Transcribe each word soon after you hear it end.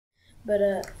But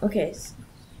okay.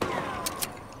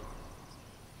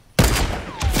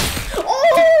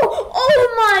 Oh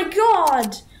my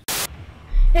god!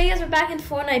 Hey guys, we're back in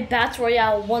Fortnite Battle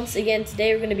Royale once again.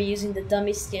 Today we're going to be using the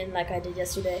dummy skin like I did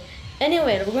yesterday.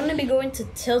 Anyway, we're going to be going to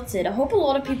Tilted. I hope a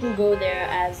lot of people go there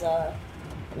as, I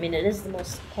mean, it is the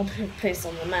most popular place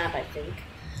on the map, I think.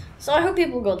 So I hope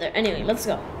people go there. Anyway, let's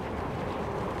go.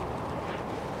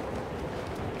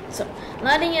 So,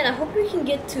 landing in, I hope we can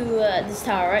get to this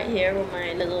tower right here where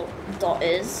my little dot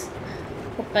is.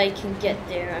 Hope I can get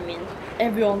there. I mean,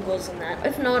 everyone goes on that.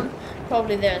 If not,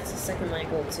 probably there. It's the second one I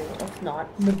go to. If not,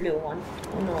 the blue one.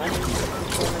 Oh no, I need to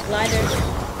go on the glider.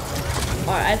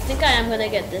 Alright, I think I am gonna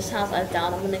get this house. I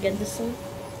doubt I'm gonna get this one.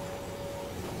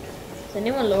 Is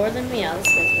anyone lower than me? Yeah, this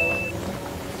guy's lower than me.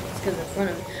 This guy's in front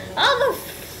of me. Oh,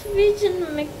 the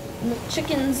region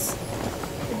chickens.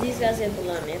 Did these guys get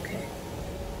below me? Okay.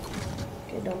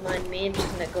 Okay, don't mind me. I'm just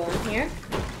gonna go in here.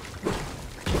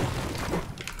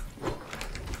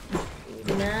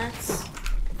 Mats.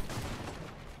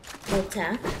 No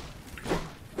attack.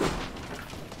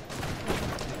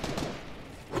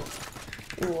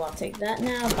 Ooh, I'll take that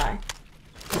now. Bye.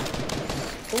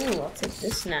 Ooh, I'll take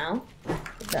this now.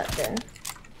 Put that there.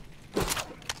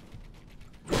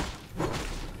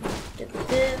 Get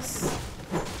this.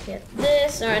 Get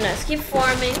this. Alright, nice. Keep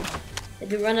farming. I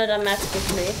do run out of mats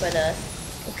quickly, but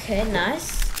okay,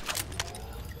 nice.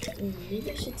 Maybe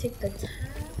I should take the tab.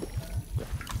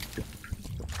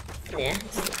 Yeah,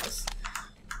 let's do this.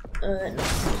 No,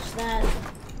 switch that.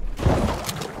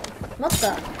 What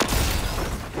the?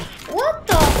 What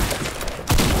the?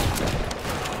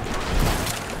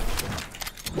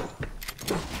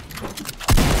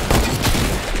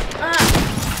 Ah!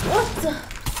 What the?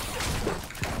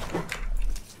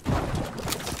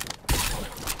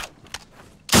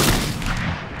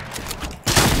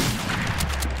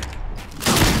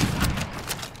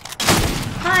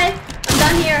 Hi! I'm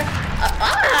down here!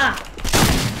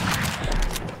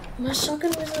 My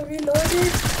shotgun wasn't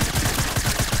reloaded.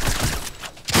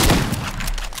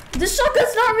 The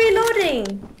shotgun's not reloading.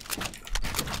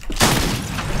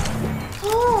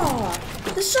 Oh,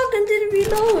 the shotgun didn't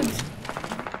reload.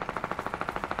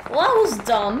 Well, that was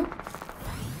dumb.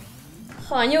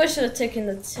 Oh, I knew I should have taken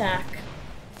the attack.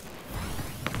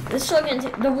 This shotgun,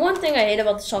 the one thing I hate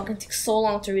about the shotgun, takes so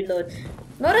long to reload.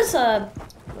 Not as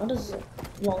long as the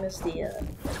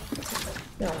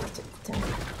no, I'm gonna take the attack.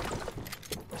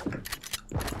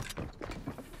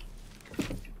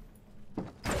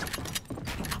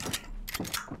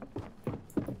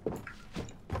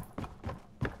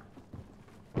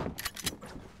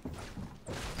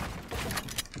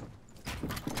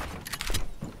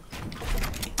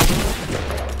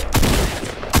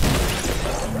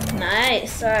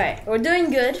 Nice, alright. We're doing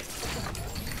good.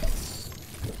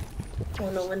 Oh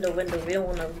no, window. We don't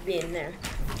want to be in there.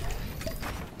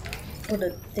 Put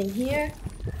a thing here.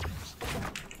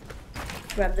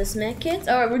 Grab this med kit.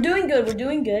 Alright, we're doing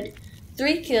good.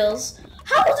 3 kills.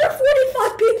 How is there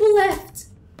 45 people left?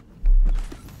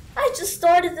 I just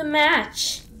started the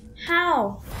match.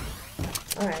 How?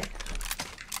 Alright.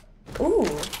 Ooh.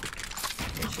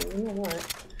 Actually, you know what?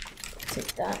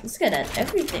 Take that. Let's get at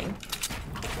everything.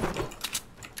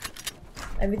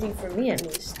 Everything for me, at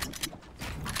least.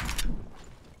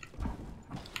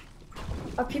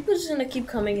 Are people just gonna keep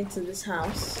coming into this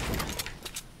house?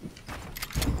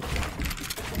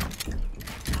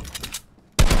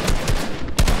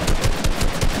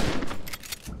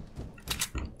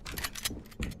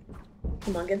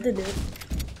 Come on, get the dude.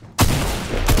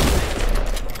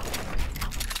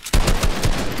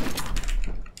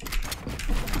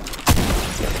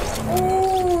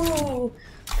 Oh,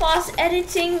 fast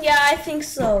editing? Yeah, I think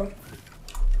so.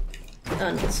 Oh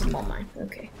no, this is not mine.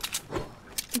 Okay.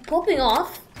 I'm popping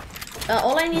off.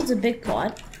 All I need is a big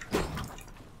pot.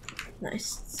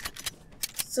 Nice.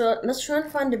 So let's try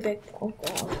and find a big. Oh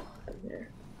god.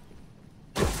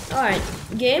 Alright,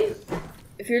 game.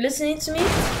 If you're listening to me.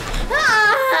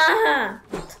 Ah!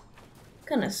 What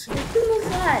kind of script was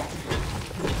that?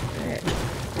 Alright.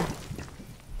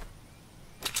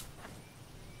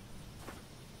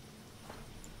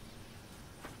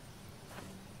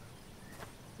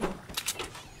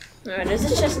 Alright, there's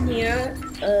a chest in here.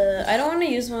 I don't want to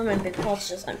use one of my big pots.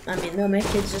 Just, I mean, no, my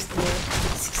kid's just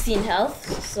 16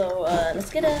 health. So let's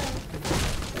get a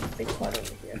big pot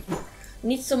over here.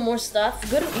 Need some more stuff.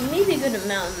 Good, maybe a good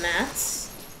amount of mats.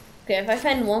 Okay, if I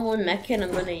find one more mech kit,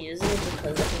 I'm gonna use it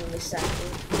because I can really stack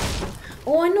it.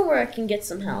 Oh, I know where I can get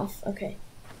some health. Okay.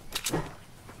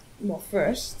 Well,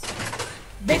 first,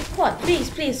 big pot, please,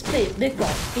 big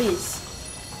pot, please.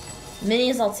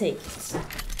 Minis, I'll take it.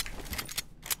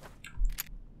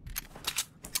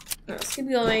 Let's keep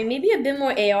going. Maybe a bit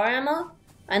more AR ammo.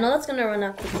 I know that's gonna run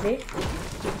out quickly.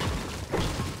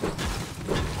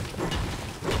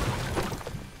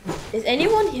 Is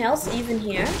anyone else even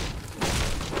here? I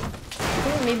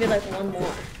think maybe like one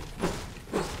more.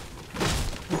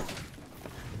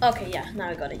 Okay, yeah, now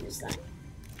I gotta use that.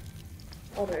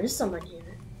 Oh, there is someone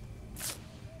here.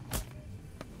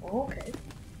 Oh, okay.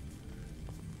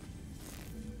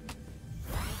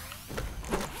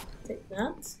 Take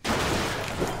that.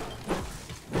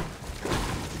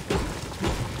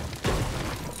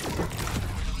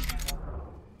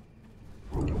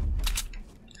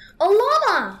 A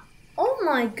llama! Oh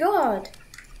my god!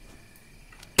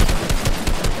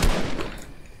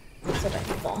 That's what I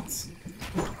thought.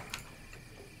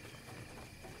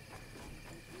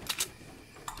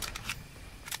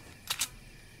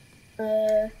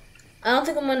 I don't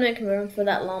think I'm gonna make room for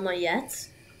that llama yet.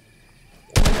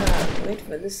 I'm gonna wait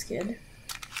for this kid.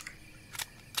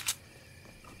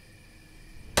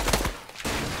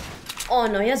 Oh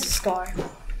no, he has a scar.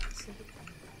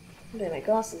 Okay, my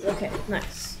glasses. Okay,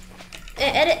 nice.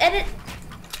 Edit!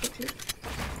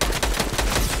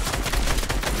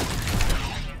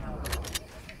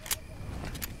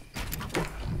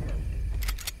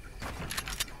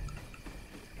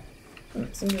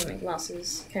 I'm doing my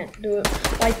glasses. Can't do it.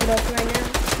 Wipe it off right now.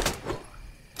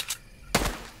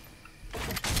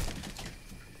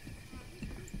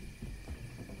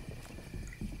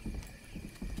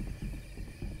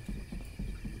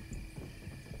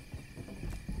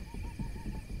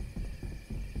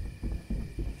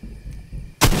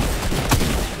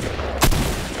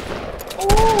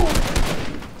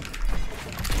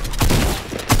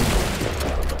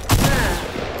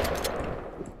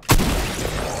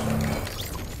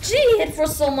 For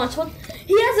so much. What?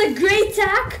 He has a great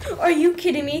tack? Are you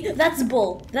kidding me? That's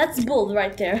bull. That's bull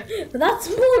right there. That's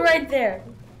bull right there.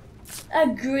 A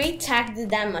great tack did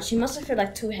that much. He must have hit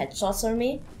like 2 headshots on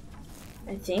me,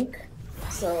 I think.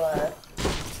 So,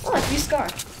 oh, a few scar.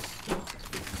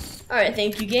 Alright,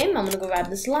 thank you, game. I'm gonna go grab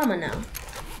this llama now.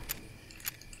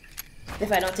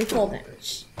 If I don't take full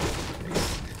damage.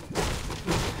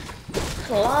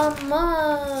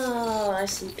 Llama! I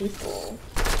see people.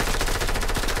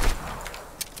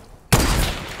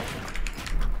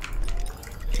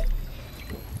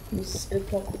 Use this big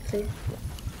block quickly.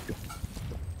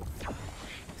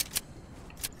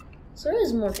 So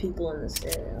there's more people in this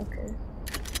area, okay.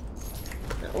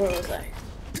 No, where was I?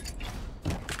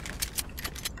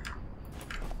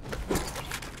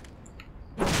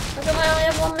 How come I only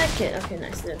have 1 medkit? Okay,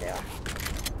 nice, there they are.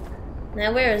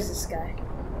 Now where is this guy?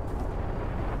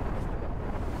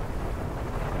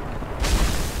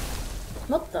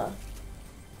 What the?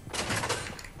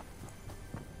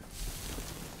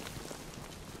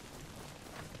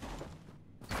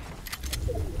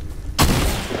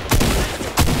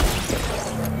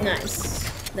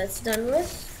 Nice. That's done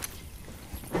with.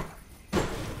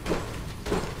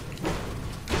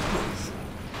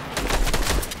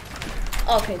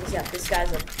 Okay, yeah, this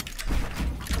guy's up.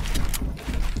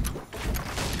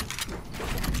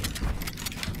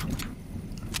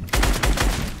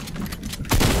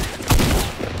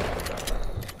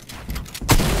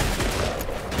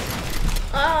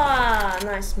 Ah,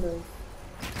 nice move.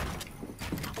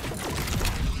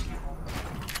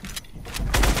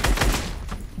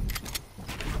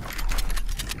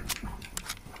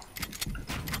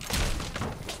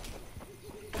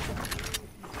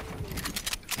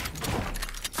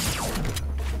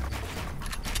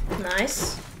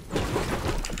 Nice.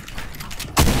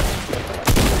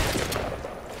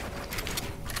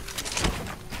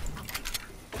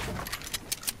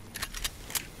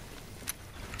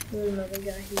 There's another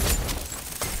guy here.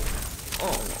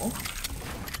 Oh no.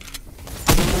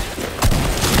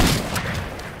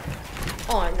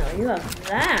 Oh no, you have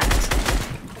that.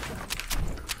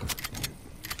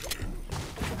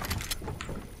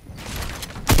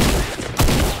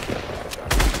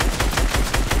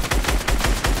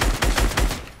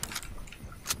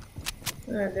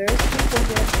 Alright, there's people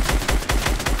here.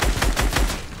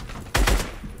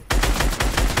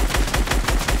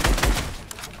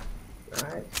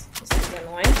 Alright, this is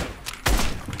annoying.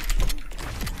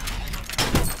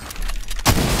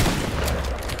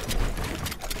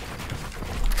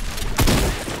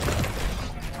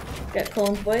 Get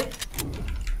clone boy.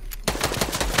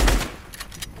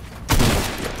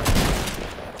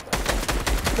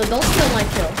 So don't steal my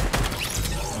kill.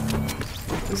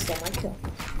 You stole my kill.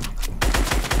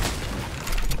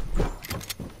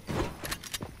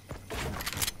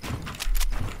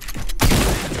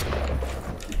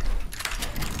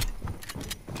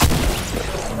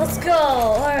 Let's go!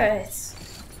 Alright.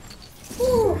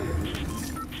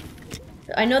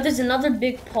 I know there's another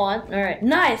big pot. Alright,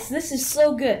 nice. This is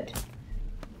so good.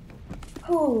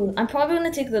 Ooh, I'm probably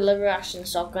gonna take the lever action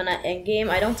shotgun at end game.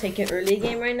 I don't take it early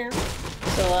game right now.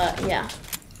 So, yeah.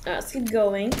 Alright, let's keep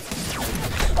going.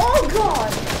 Oh,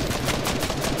 God!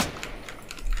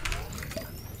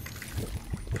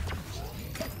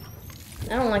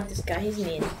 I don't like this guy. He's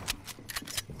mean.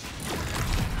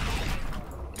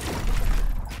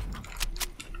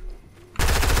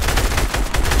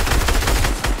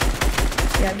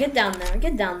 Yeah, get down there.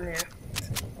 Get down there.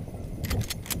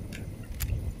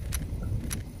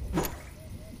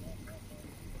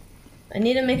 I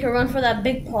need to make a run for that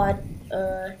big pot.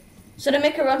 Should I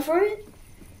make a run for it?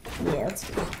 Yeah, let's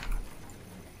do it.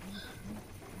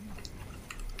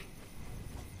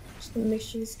 Just gonna make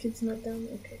sure this kid's not down.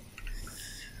 Okay.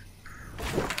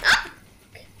 Ah!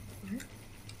 Okay.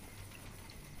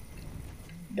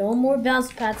 No more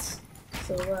bounce pads.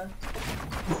 So,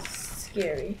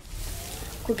 scary.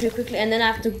 Quickly, and then I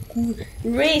have to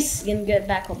race and get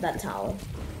back up that tower.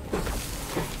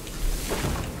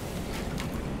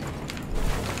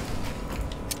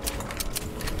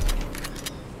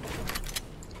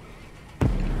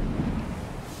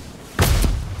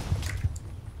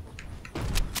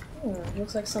 Oh,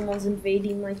 looks like someone's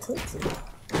invading my tilted.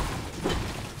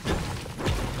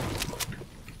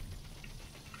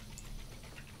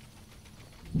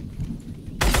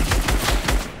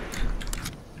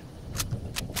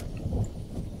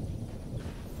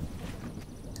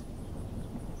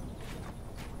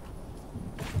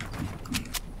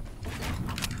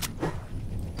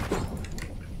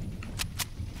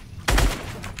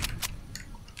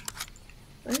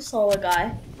 I saw a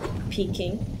guy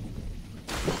peeking.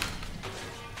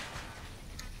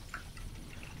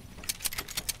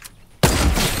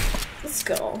 Let's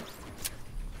go.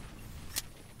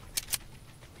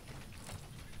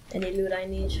 Any loot I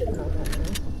need? No.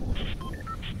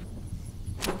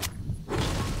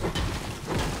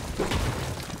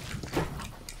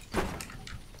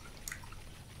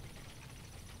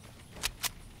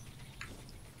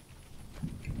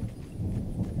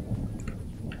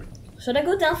 Should I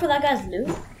go down for that guy's loot?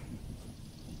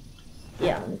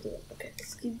 Yeah, I'm gonna do it. Okay,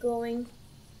 let's keep going.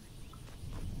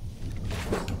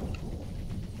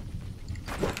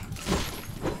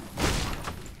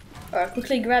 Alright,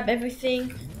 quickly grab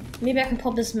everything. Maybe I can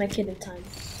pop this to my kid in time.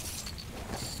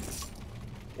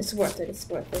 It's worth it, it's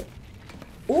worth it.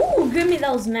 Ooh, give me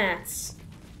those mats.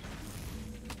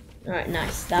 Alright,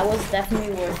 nice. That was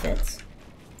definitely worth it.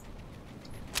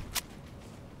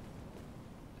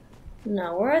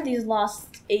 Now, where are these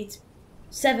last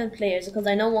 7 players? Because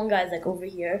I know one guy's like over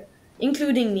here,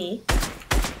 including me.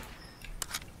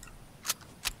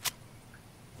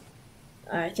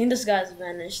 Alright, I think this guy's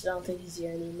vanished. I don't think he's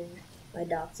here anymore. I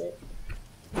doubt it.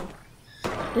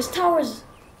 This tower's...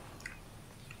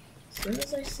 As soon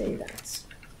as I say that. Is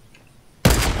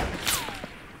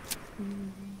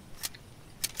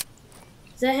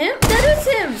that him? That is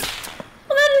him!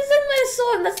 Oh, that is him! I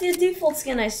saw him! That's the default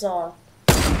skin I saw.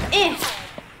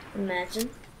 Imagine.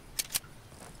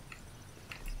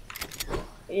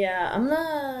 Yeah, I'm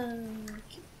gonna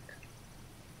keep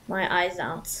my eyes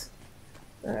out.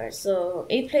 Alright, so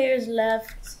 8 players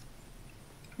left.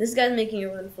 This guy's making a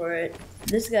run for it.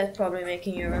 This guy's probably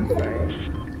making a run for it.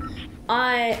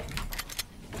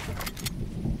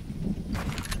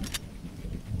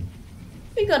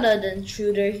 We got an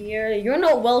intruder here. You're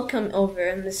not welcome over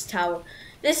in this tower.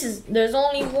 There's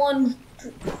only one.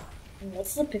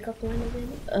 What's the pickup line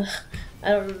again?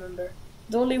 I don't remember.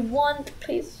 There's only one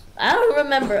place. I don't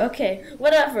remember. Okay,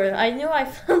 whatever. I knew I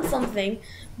found something,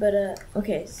 but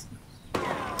okay.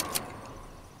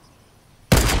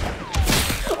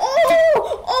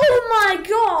 Oh my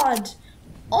God!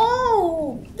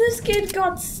 Oh, this kid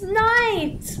got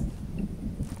sniped.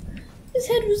 His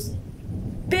head was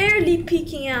barely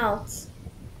peeking out.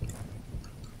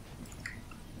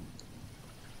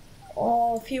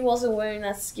 Oh, if he wasn't wearing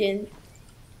that skin.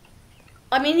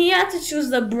 I mean, he had to choose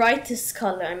the brightest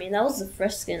color. I mean, that was the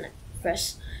fresh skin.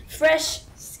 Fresh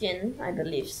skin, I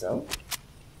believe so.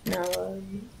 Now,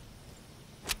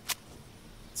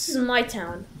 this is my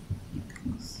town.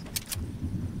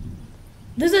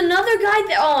 There's another guy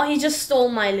there. Oh, he just stole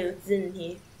my loot, didn't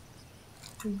he?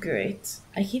 Great.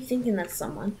 I keep thinking that's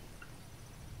someone.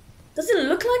 Does it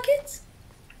look like it?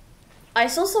 I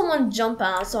saw someone jump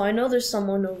out, so I know there's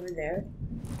someone over there.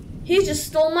 He just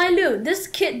stole my loot. This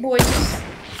kid boy just...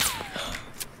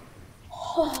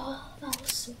 Oh, that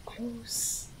was so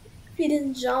close. He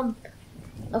didn't jump.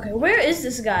 Okay, where is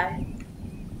this guy?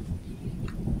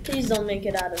 Please don't make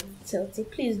it out of Tilty.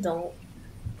 Please don't.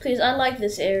 Please, I like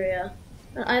this area.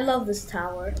 I love this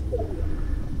tower.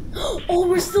 Oh,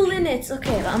 we're still in it.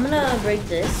 Okay, I'm gonna break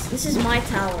this. This is my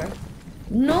tower.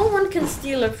 No one can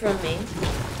steal it from me.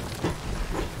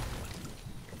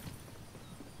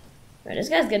 Right, this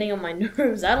guy's getting on my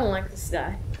nerves. I don't like this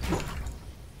guy.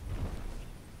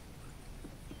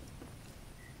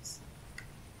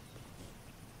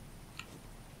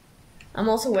 I'm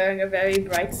also wearing a very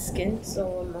bright skin,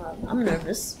 so I'm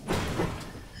nervous.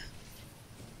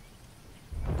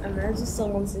 I imagine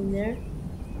someone's in there.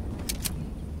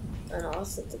 And I'll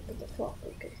set up with the clock.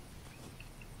 Okay.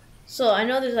 So I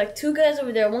know there's like 2 guys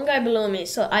over there, 1 guy below me.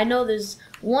 So I know there's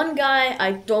 1 guy.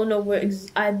 I don't know where.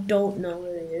 I don't know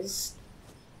where he is.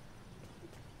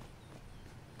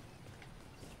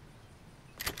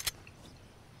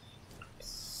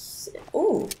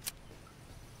 Ooh.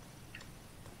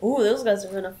 Ooh, those guys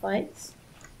are gonna fight.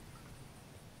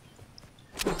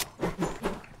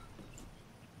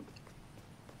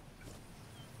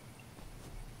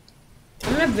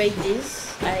 I'm gonna break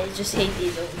these. I just hate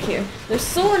these over here. They're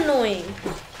so annoying.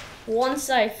 Once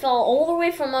I fell all the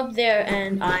way from up there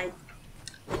and I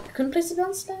couldn't place a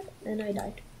bounce pad and I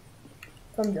died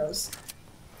from those.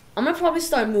 I'm gonna probably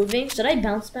start moving. Should I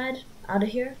bounce pad out of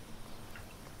here?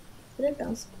 Did I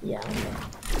bounce? Yeah,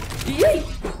 okay. Yay!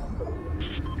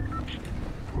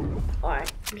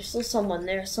 Alright, there's still someone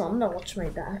there, so I'm gonna watch my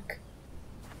back.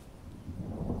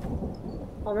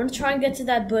 I'm gonna try and get to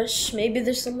that bush. Maybe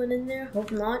there's someone in there.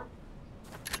 Hope not.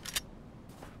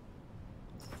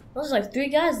 There's like 3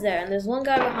 guys there, and there's 1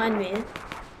 guy behind me.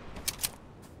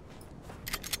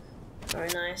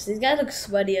 Alright, nice. These guys look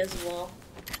sweaty as well.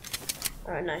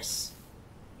 Alright, nice.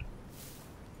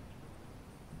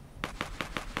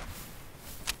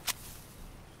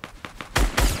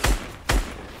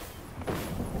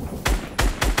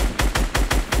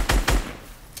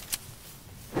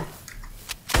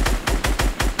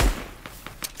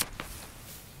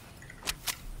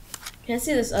 Can't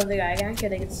see this other guy. I can't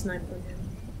get a good snipe on him.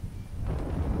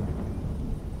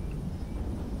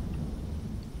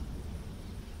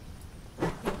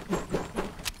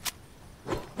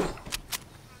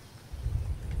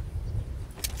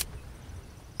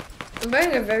 I'm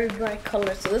wearing a very bright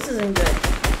color, so this isn't good.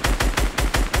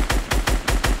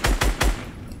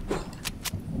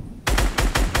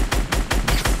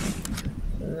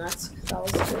 That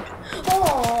was good.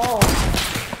 Oh!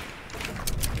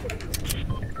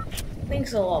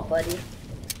 Thanks a lot, buddy.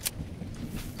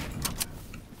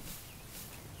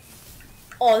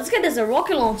 Oh, this guy does a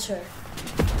rocket launcher.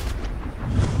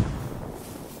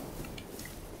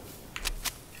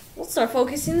 Let's start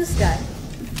focusing this guy.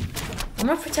 I'm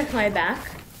gonna protect my back.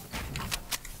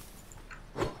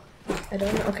 I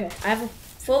don't know. Okay, I have a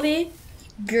fully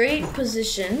great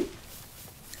position.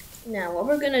 Now, what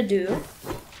we're gonna do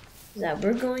is that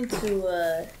we're going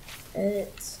to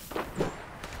edit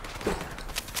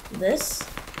this.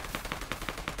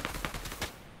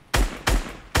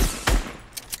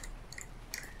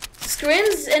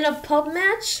 Scrims in a pub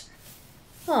match?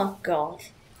 Oh god.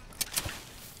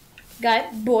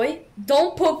 Guy, boy,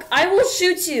 don't poke. I will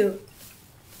shoot you.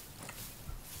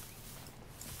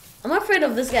 I'm afraid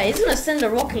of this guy. He's gonna send a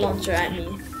rocket launcher at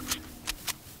me.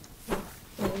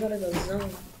 Oh, we gotta go zone.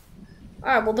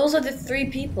 Alright, well those are the 3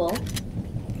 people.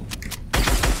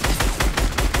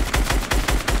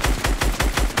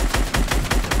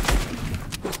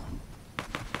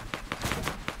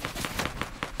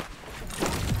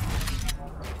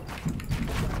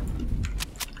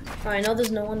 Alright, I know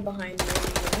there's no one behind me anymore.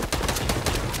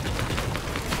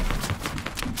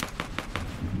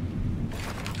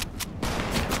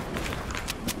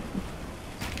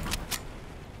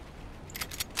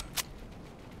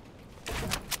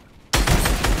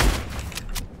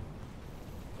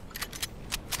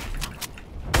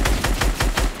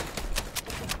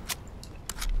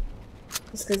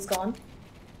 This kid's gone.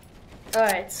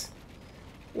 Alright.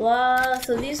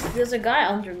 So there's a guy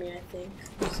under me, I think.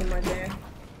 Somewhere there.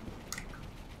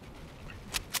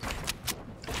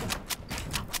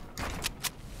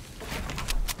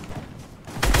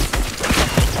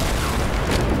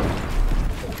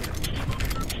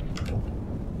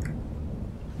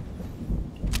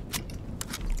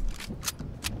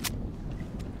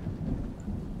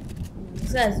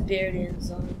 This guy's barely in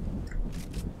zone.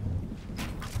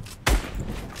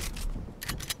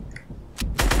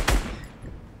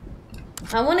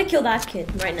 I want to kill that kid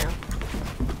right now.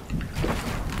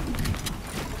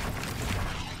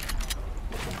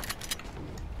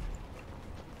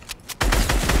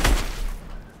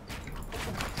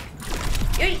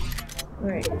 Yay!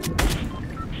 Alright.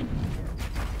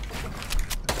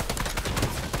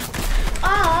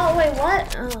 Oh, wait,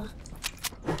 what? Oh.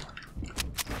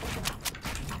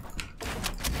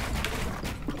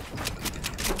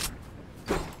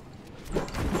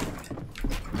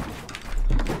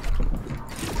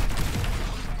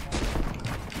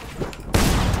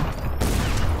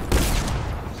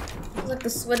 the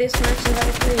sweatiest match I've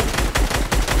ever played.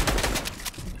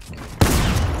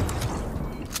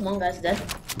 Come on, guys, dead.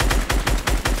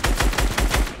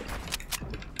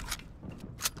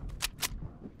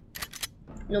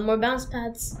 No more bounce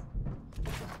pads.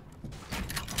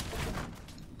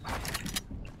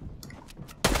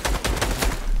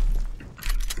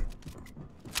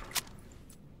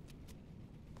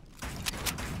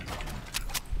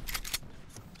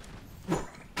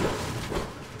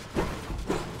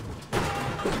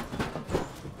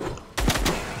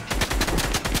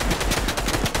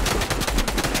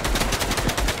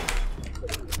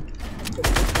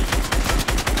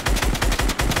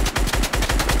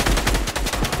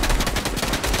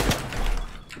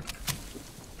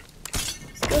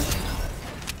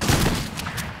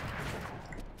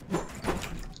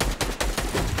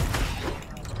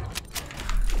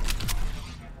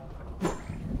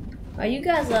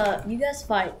 You guys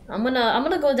fight. I'm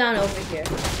gonna go down over here.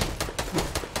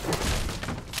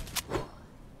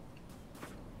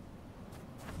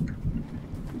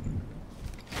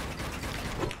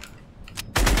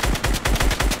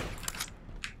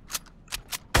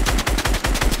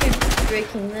 Keep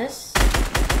breaking this.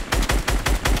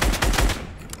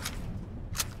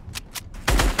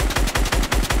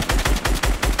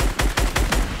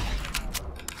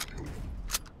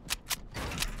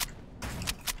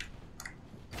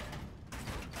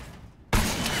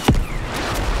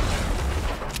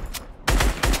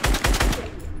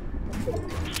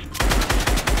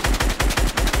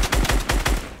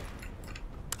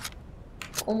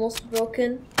 Almost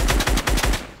broken.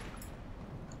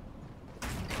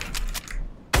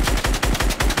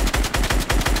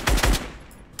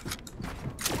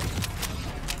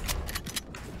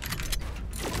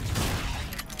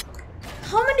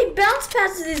 How many bounce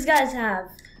pads do these guys have?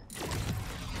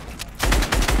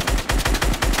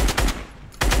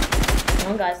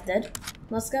 One guy's dead.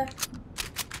 Let's go.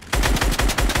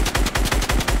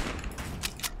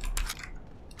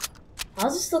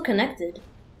 How's it still connected?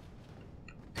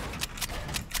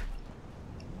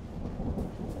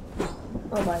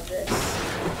 Oh my this.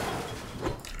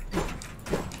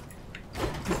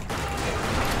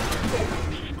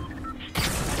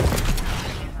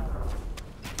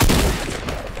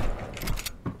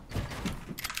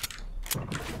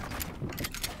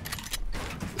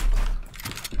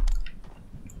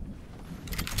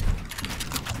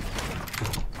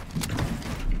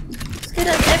 This kid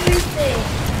has everything.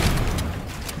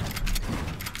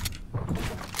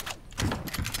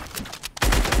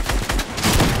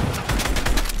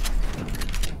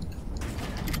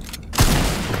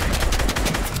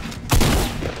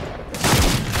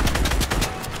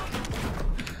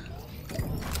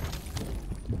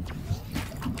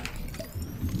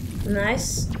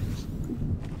 Nice.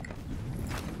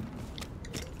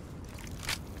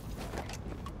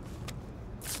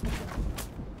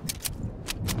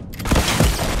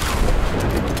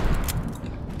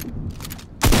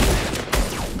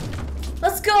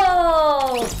 Let's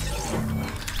go!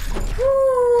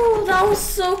 Woo, that was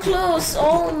so close.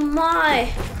 Oh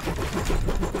my.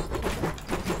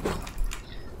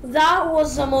 That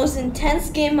was the most intense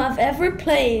game I've ever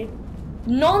played.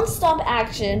 Non-stop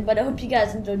action, but I hope you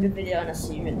guys enjoyed the video and I'll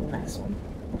see you in the next one.